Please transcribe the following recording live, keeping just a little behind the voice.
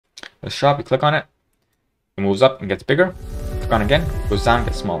The shop, you click on it, it moves up and gets bigger. Click on it again, goes down,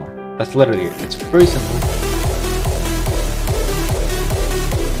 gets smaller. That's literally it. It's very simple.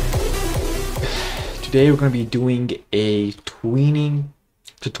 Today we're going to be doing a tweening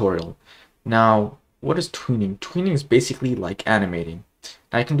tutorial. Now, what is tweening? Tweening is basically like animating.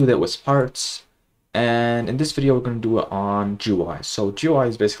 Now you can do that with parts, and in this video we're going to do it on GUI. So GUI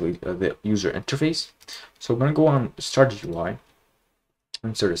is basically the user interface. So we're going to go on Start GUI,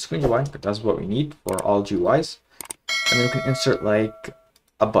 insert a screen GUI, because that's what we need for all GUIs, and then we can insert like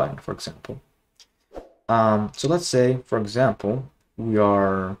a button, for example. So let's say, for example, we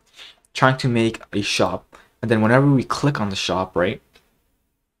are trying to make a shop, and then whenever we click on the shop, right,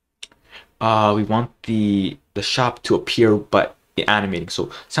 we want the shop to appear but animating.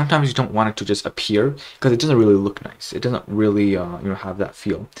 So sometimes you don't want it to just appear because it doesn't really look nice. It doesn't really have that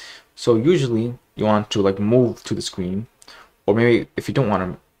feel. So usually you want to like move to the screen, or maybe if you don't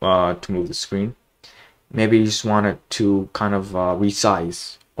want to move the screen, maybe you just want it to kind of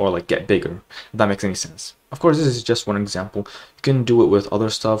resize or like get bigger, if that makes any sense. Of course, this is just one example. You can do it with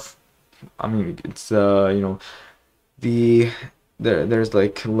other stuff. I mean, it's there's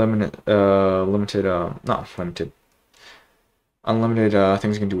like unlimited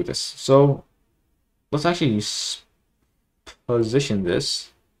things you can do with this. So let's actually position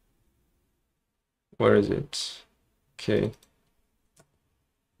this. Where is it? Okay.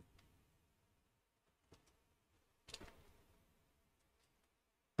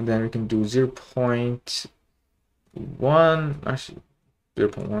 And then we can do 0.1, actually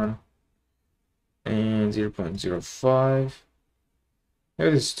 0.1 and 0.05.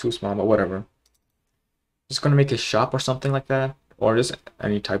 Maybe this is too small, but whatever. Just gonna make a shop or something like that, or just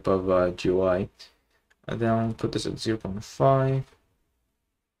any type of GUI. And then I'll put this at 0.5.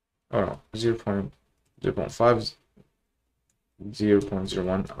 Oh no, 0.5,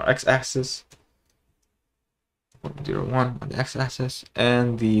 0.01 on x-axis, 0.01 on the x-axis,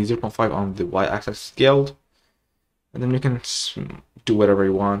 and the 0.5 on the y-axis scaled. And then you can do whatever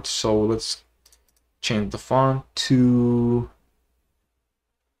you want. So let's change the font to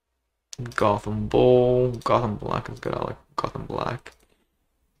Gotham Black is good. I like Gotham Black.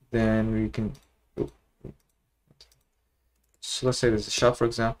 Then we can. So let's say there's a shop, for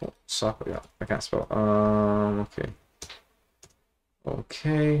example. Shop, yeah, I can't spell. Okay.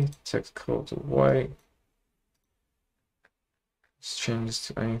 Okay. Text color to white. Let's change this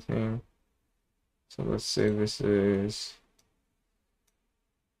to anything. So let's say this is.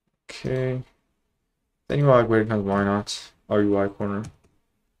 Okay. Then UI grading comes, why not? Our UI corner.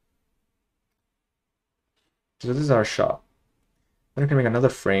 So this is our shop. Then we can make another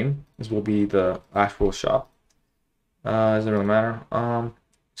frame. This will be the actual shop. Doesn't really matter.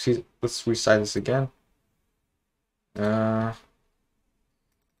 See, let's resize this again. So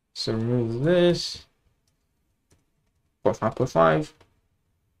remove this. 0.5,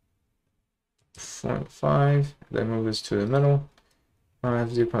 0.5. Then move this to the middle.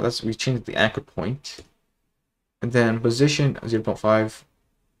 0. Let's we change the anchor point. And then position 0.5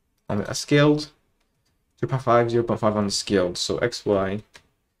 on the scaled. 0.5, 0.5 on the scaled. So XY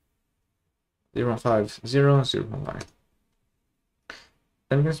 0.5, 0, 0.5.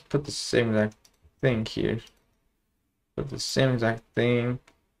 Then let's put the same exact thing here. Put the same exact thing.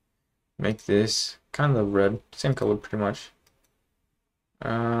 Make this kind of red, same color pretty much.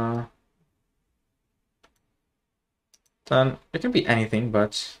 Then it can be anything,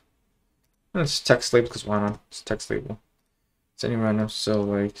 but it's text label because why not? It's text label. It's any random, so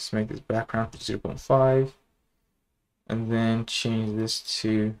like just make this background 0.5, and then change this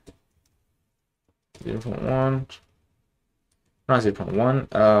to 0.1, not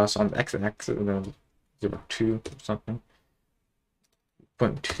 0.1. So on the x-axis, and then 0.2 or something,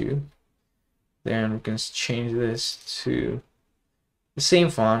 0.2. Then we can change this to the same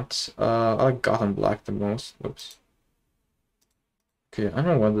font. I like Gotham Black the most. Whoops. Okay, I don't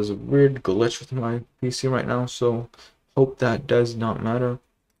know why there's a weird glitch with my PC right now, so hope that does not matter.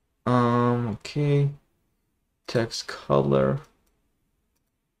 Okay. Text color.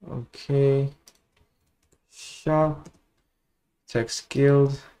 Okay. Shop. Text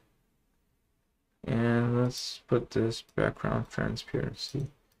scaled. And let's put this background transparency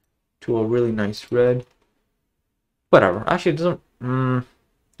to a really nice red. Whatever. Actually, it doesn't.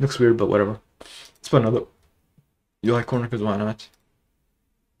 Looks weird, but whatever. Let's put another UI corner because why not?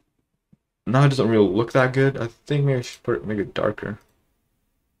 Now it doesn't really look that good. I think maybe I should make it darker.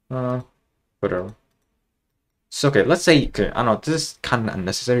 Whatever. So okay, let's say, okay, I don't know, this is kind of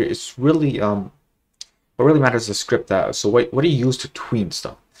unnecessary. It's really what really matters is the script that. So what do you use to tween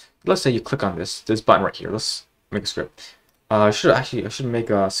stuff? Let's say you click on this button right here. Let's make a script. I should make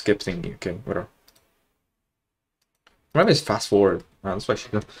a skip thingy. Okay, whatever. Maybe it's fast forward. That's what I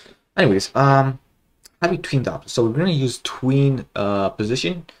should do. Anyways, having tween dot. So we're gonna use tween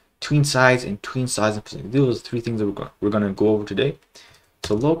position, tween size, and tween size and position. Those are the three things that we're gonna go over today.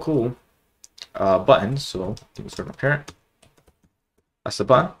 So local button. So I think it's from parent. That's the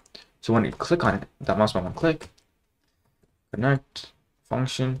button. So when you click on it, that mouse button click, connect,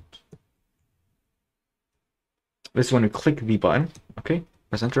 function. This is when we click the button. Okay,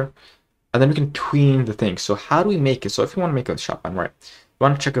 press enter. And then we can tween the thing. So how do we make it? So if you want to make a shop button, right? You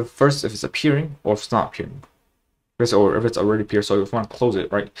want to check first if it's appearing or if it's not appearing. Or if it's already appeared. So if you want to close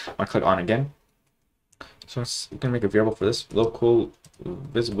it, right? I want to click on again. So we can make a variable for this. Local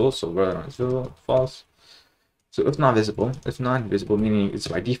visible. So whether or not it's visible, false. So if not visible, meaning it's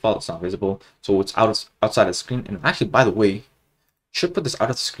by default, it's not visible. So it's outside the screen. And actually, by the way, should put this out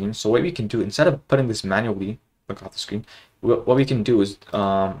of the screen. So what we can do, instead of putting this manually like off the screen, what we can do is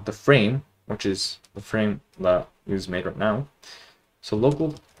the frame, which is the frame that is made right now. So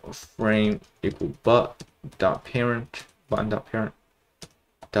local frame equal but.parent button.parent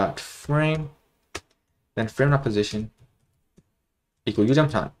dot frame, then frame dot position equal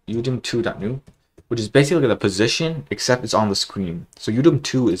udem2.new, which is basically the position except it's on the screen. So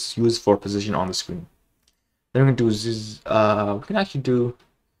udem2 is used for position on the screen. Then we can do we can actually do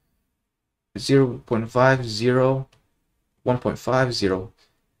 0.50, 1.50,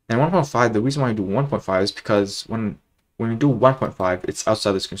 and 1.5. The reason why I do 1.5 is because when you do 1.5, it's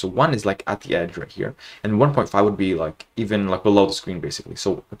outside the screen. So 1 is like at the edge right here, and 1.5 would be like even like below the screen basically.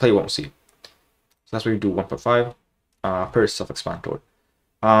 So the player won't see it. So that's why you do 1.5. Very self-explanatory.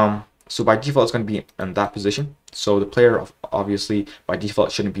 So by default, it's going to be in that position. So the player obviously by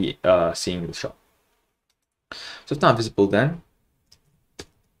default shouldn't be seeing the shot. So it's not visible then.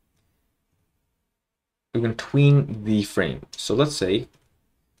 We can tween the frame. So let's say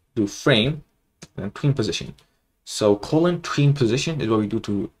do frame and tween position. So :tween position is what we do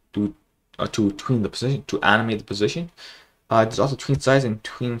to tween the position, to animate the position. There's also tween size and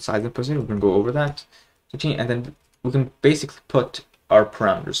tween size and position. We're gonna go over that. So and then we can basically put our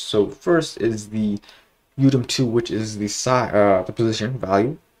parameters. So first is the udem2, which is the size, the position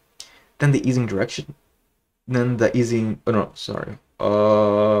value. Then the easing direction. Then the easing. Oh no, sorry.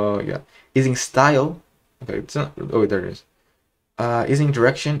 Yeah, easing style. Okay, it's not. Oh, wait, there it is. Easing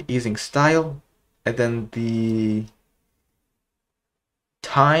direction, easing style, and then the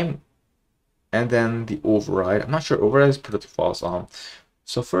time, and then the override. I'm not sure override is put it to false.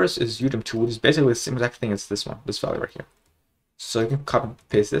 So first is udem2, which is basically the same exact thing as this one, this value right here. So you can copy and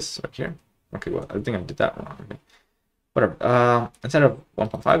paste this right here. Okay, well, I think I did that wrong. Okay. Whatever. Instead of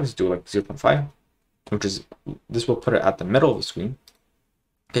 1.5, let's do like 0.5, which is this will put it at the middle of the screen.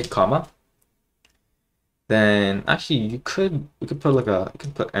 Okay, comma. Then actually we could put like you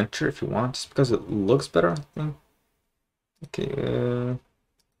can put enter if you want, just because it looks better, I think. Okay,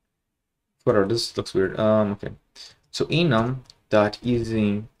 whatever, this looks weird. Okay. So enum dot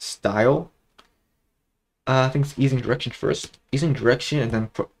easing style. I think it's easing direction first. Easing direction and then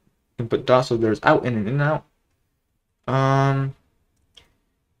put dot, so there's out in and out. I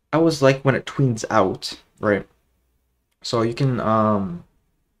was like when it tweens out, right? So you can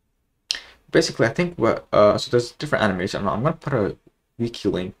basically, I think what so there's different animation. I'm gonna put a wiki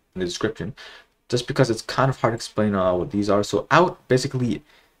link in the description, just because it's kind of hard to explain what these are. So out, basically,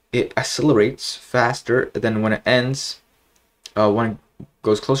 it accelerates faster. Then when it ends, when it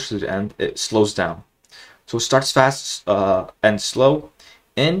goes closer to the end, it slows down. So it starts fast, ends slow.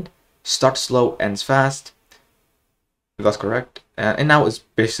 End, starts slow, ends fast. If that's correct. And now it's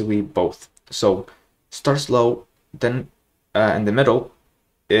basically both. So start slow, then in the middle,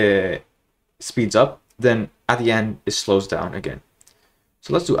 it speeds up, then at the end it slows down again.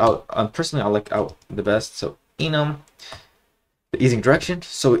 So let's do out. Personally, I like out the best. So enum, the easing direction.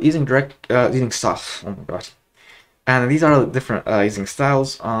 So easing style. Oh my god. And these are different easing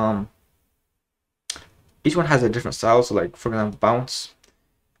styles. Each one has a different style. So like, for example,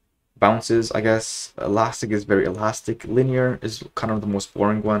 bounces, I guess. Elastic is very elastic. Linear is kind of the most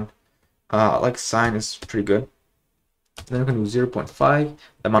boring one. Like sine is pretty good. Then we can do 0.5,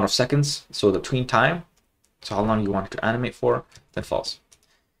 the amount of seconds, so the tween time, so how long you want it to animate for, then false.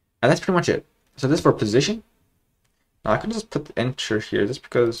 And that's pretty much it. So this for position. Now I can just put the enter here just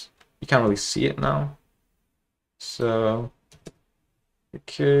because you can't really see it now. So,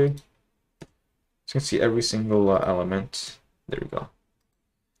 okay. So you can see every single element. There we go.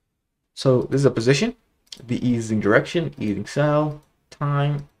 So this is a position, the easing direction, easing style,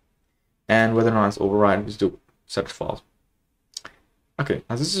 time, and whether or not it's override, just do set to false. Okay,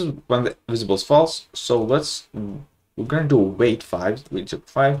 now this is when the visible is false. So let's we're gonna do a wait 5, wait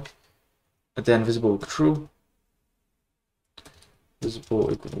 5, and then visible true,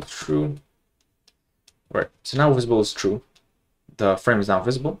 visible equal true. Right, so now visible is true. The frame is now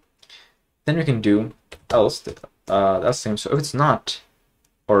visible. Then we can do else. That's the same. So if it's not,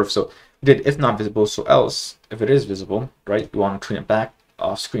 or if so, we did if not visible. So else, if it is visible, right? You want to tween it back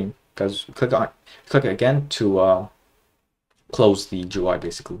off screen because click it again to close the GUI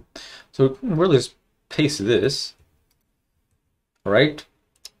basically. So we can really just paste this. All right.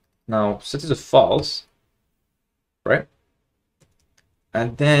 Now set this to false, right?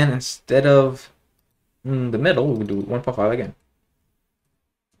 And then instead of in the middle, we can do 1.5 again.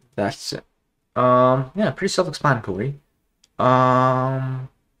 That's it. Yeah, pretty self-explanatory. Right,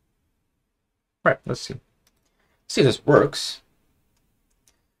 let's see. See if this works.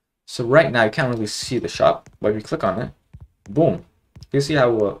 So right now you can't really see the shop, but if you click on it, boom. You see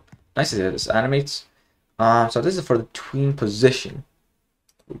how nice it is. It animates. So this is for the tween position.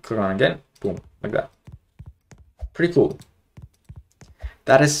 We click on it again, boom, like that. Pretty cool.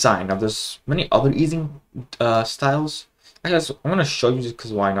 That is sign. Now there's many other easing styles. I guess I'm gonna show you just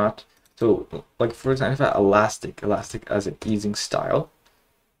because why not? So like for example, elastic as an easing style.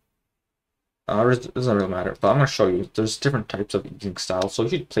 It doesn't really matter, but I'm gonna show you. There's different types of easing styles, so you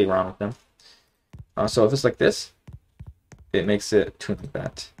should play around with them. So if it's like this, it makes it tween like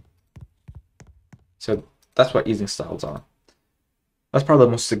that. So that's what easing styles are. That's probably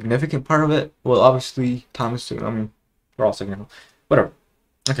the most significant part of it. Well, obviously, time is. I mean, we're all significant. Whatever.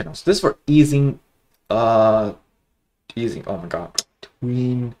 Okay, now so this is for easing. Easing. Oh my god.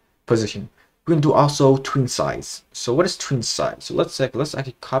 Tween position. We can do also tween size. So what is tween size? So let's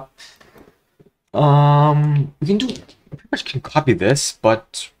actually copy. We can do. We pretty much can copy this,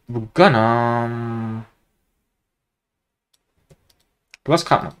 but we're gonna. Let's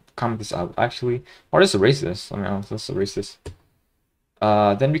comment this out actually, or just erase this. I mean, let's erase this.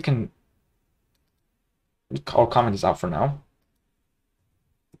 Then we can. I'll comment this out for now.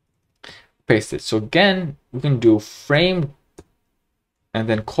 Paste it. So again, we can do frame and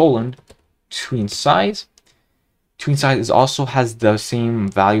then colon tween size. Tween size is also has the same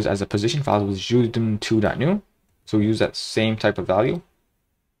values as a position file with udem2.new. So we use that same type of value.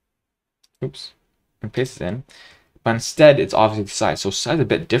 Oops, and paste it in. But instead, it's obviously the size. So size is a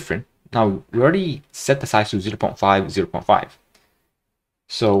bit different. Now we already set the size to 0.5, 0.5.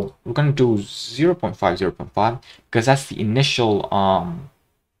 So we're gonna do 0.5, 0.5 because that's the initial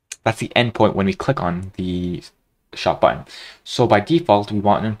that's the endpoint when we click on the shop button. So by default, we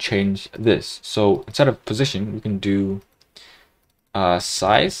want to change this. So instead of position, we can do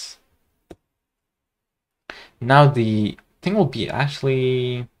size. Now the thing will be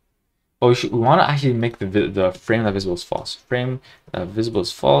actually, well, we want to actually make the frame that visible is false. Frame that visible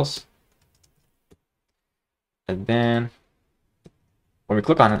is false, and then when we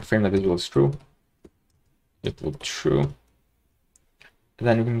click on it, frame that visible is true. Equal true. And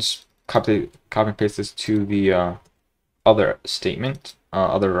then we can just copy and paste this to the other statement,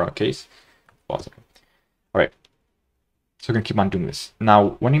 other case. Awesome. All right. So we're gonna keep on doing this.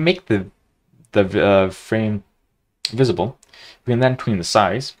 Now, when you make the frame visible, we can then tween the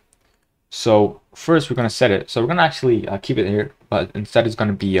size. So first, we're gonna set it. So we're gonna actually keep it here, but instead it's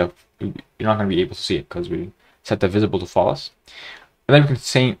gonna be you're not gonna be able to see it because we set the visible to false. And then we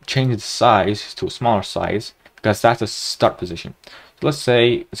can change the size to a smaller size because that's a start position. So let's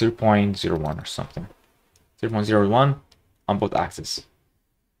say 0.01 or something. 0.01 on both axes.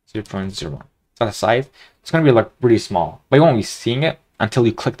 0.01. That's a size. It's going to be like really small, but you won't be seeing it until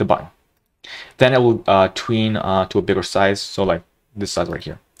you click the button. Then it will tween to a bigger size, so like this size right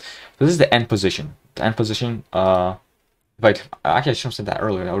here. So this is the end position. The end position, but actually I should have said that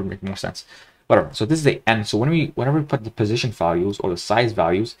earlier. That would make more sense. Whatever. So this is the end. So whenever we put the position values or the size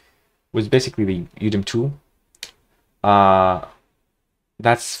values, which is basically the udem2,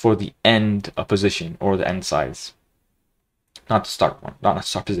 that's for the end position or the end size, not the start one, not the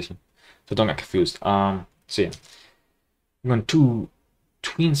start position. So don't get confused. So yeah, we're going to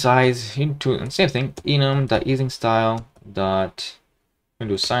tween size into and same thing. Enum dot easing style dot. I'm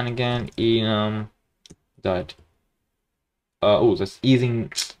gonna do sign again. Enum dot. Oh, that's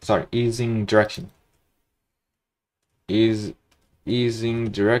easing. Sorry, easing direction.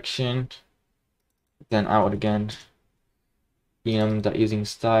 Easing direction. Then out again. Enum dot easing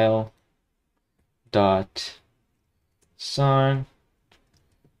style dot sign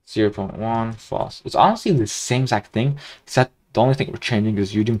 0.1 false. It's honestly the same exact thing, except the only thing we're changing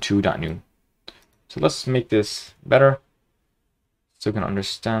is udem2.new. So let's make this better so we can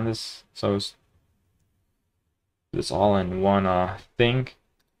understand this. So it's this all in one thing.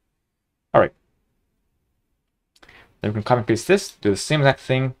 All right. Then we can copy and paste this, do the same exact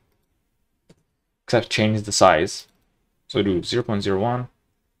thing, except change the size. So do 0.01,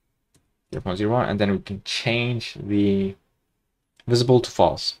 0.01, and then we can change the visible to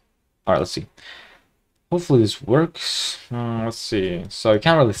false. All right, let's see. Hopefully this works. Let's see. So you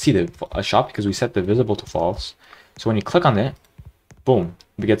can't really see the shop because we set the visible to false. So when you click on it, boom,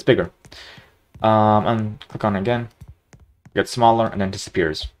 it gets bigger. And click on it again, it gets smaller and then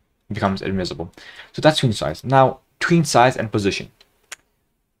disappears. It becomes invisible. So that's tween size. Now, tween size and position.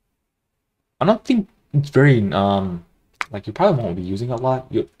 I don't think it's very like you probably won't be using it a lot.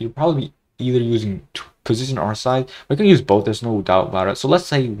 You probably be either using position or size. We can use both. There's no doubt about it. So let's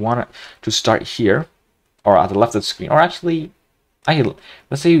say you want it to start here, or at the left of the screen, or actually,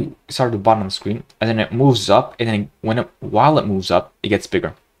 let's say you start at the bottom of the screen, and then it moves up, and then while it moves up, it gets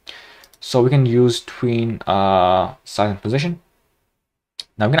bigger. So we can use tween size and position.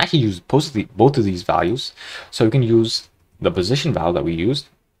 Now we can actually use both of these values. So we can use the position value that we used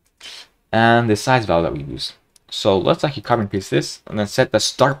and the size value that we used. So let's actually copy and paste this and then set the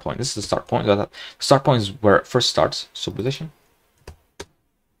start point. This is the start point. The start point is where it first starts. So position.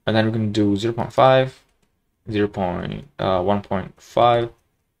 And then we can do 0.5, 1.5.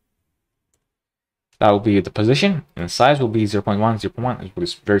 That will be the position, and the size will be 0.1, 0.1.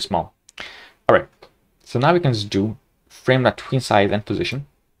 It's very small. All right. So now we can just do frame that tween size and position.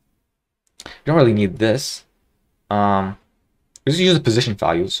 You don't really need this. Just use the position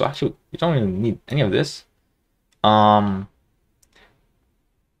value. So actually, you don't really need any of this. Well,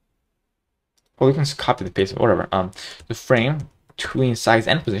 we can just copy the paste, whatever. The frame tween size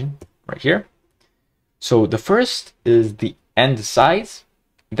and position right here. So the first is the end size,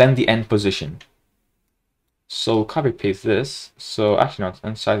 then the end position. So copy paste this. So actually, no,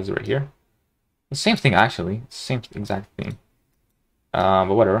 end size is right here. The same thing actually, same exact thing. But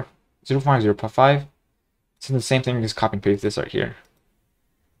whatever. 0.5, 0.5. It's the same thing. Just copy and paste this right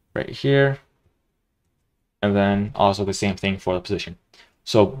here, and then also the same thing for the position.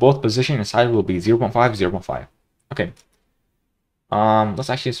 So both position and size will be 0.5, 0.5. Okay.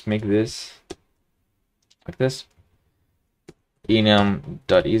 Let's actually just make this like this.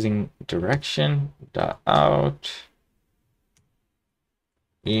 Enum.easing direction dot out.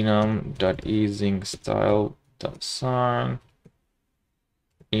 Enum.easing style dot sign.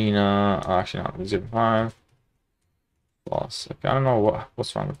 Actually not 0.5. False. Okay, I don't know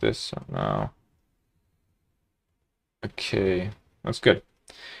what's wrong with this now. Okay, that's good.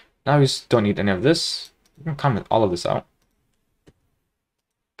 Now we just don't need any of this. We can comment all of this out.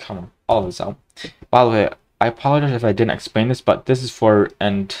 Comment all of this out. By the way, I apologize if I didn't explain this, but this is for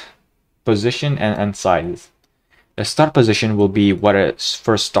end position and end size. The start position will be what it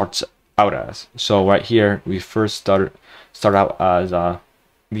first starts out as. So right here, we first start out as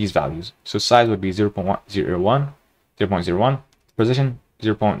these values. So size would be 0.01, 0.01, position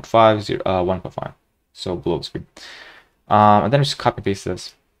 0.5, 1.5. So below the screen. And then just copy paste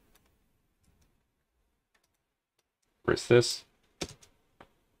this. Where's this?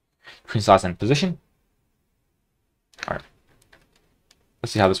 Tween size and position. All right.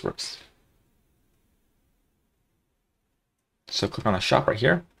 Let's see how this works. So click on the shop right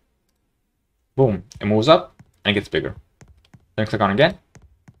here. Boom. It moves up and it gets bigger. Then click on again.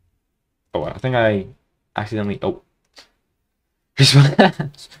 Oh, I think I accidentally. Oh.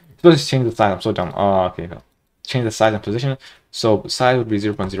 Supposed to change the size. I'm so dumb. Oh, okay. Change the size and position. So size would be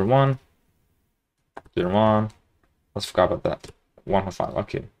 0.01. 0.1. Let's forget about that. 1.5.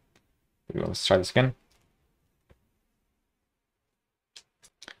 Okay. Let's try this again.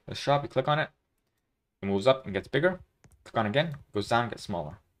 The shop, you click on it. It moves up and gets bigger. Click on it again. Goes down, gets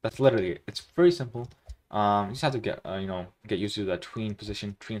smaller. That's literally it. It's very simple. You just have to get get used to the tween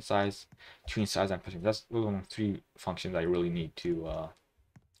position, tween size, and position. Those are the 3 functions that you really need to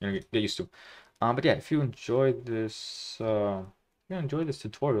get used to. But yeah, if you enjoyed this,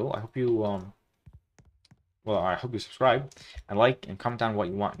 tutorial, I hope you I hope you subscribe and like and comment down what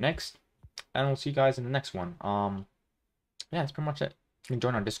you want next, and we'll see you guys in the next one. Yeah, that's pretty much it. You can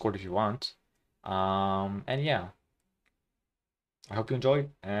join our Discord if you want. And yeah, I hope you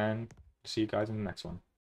enjoyed, and see you guys in the next one.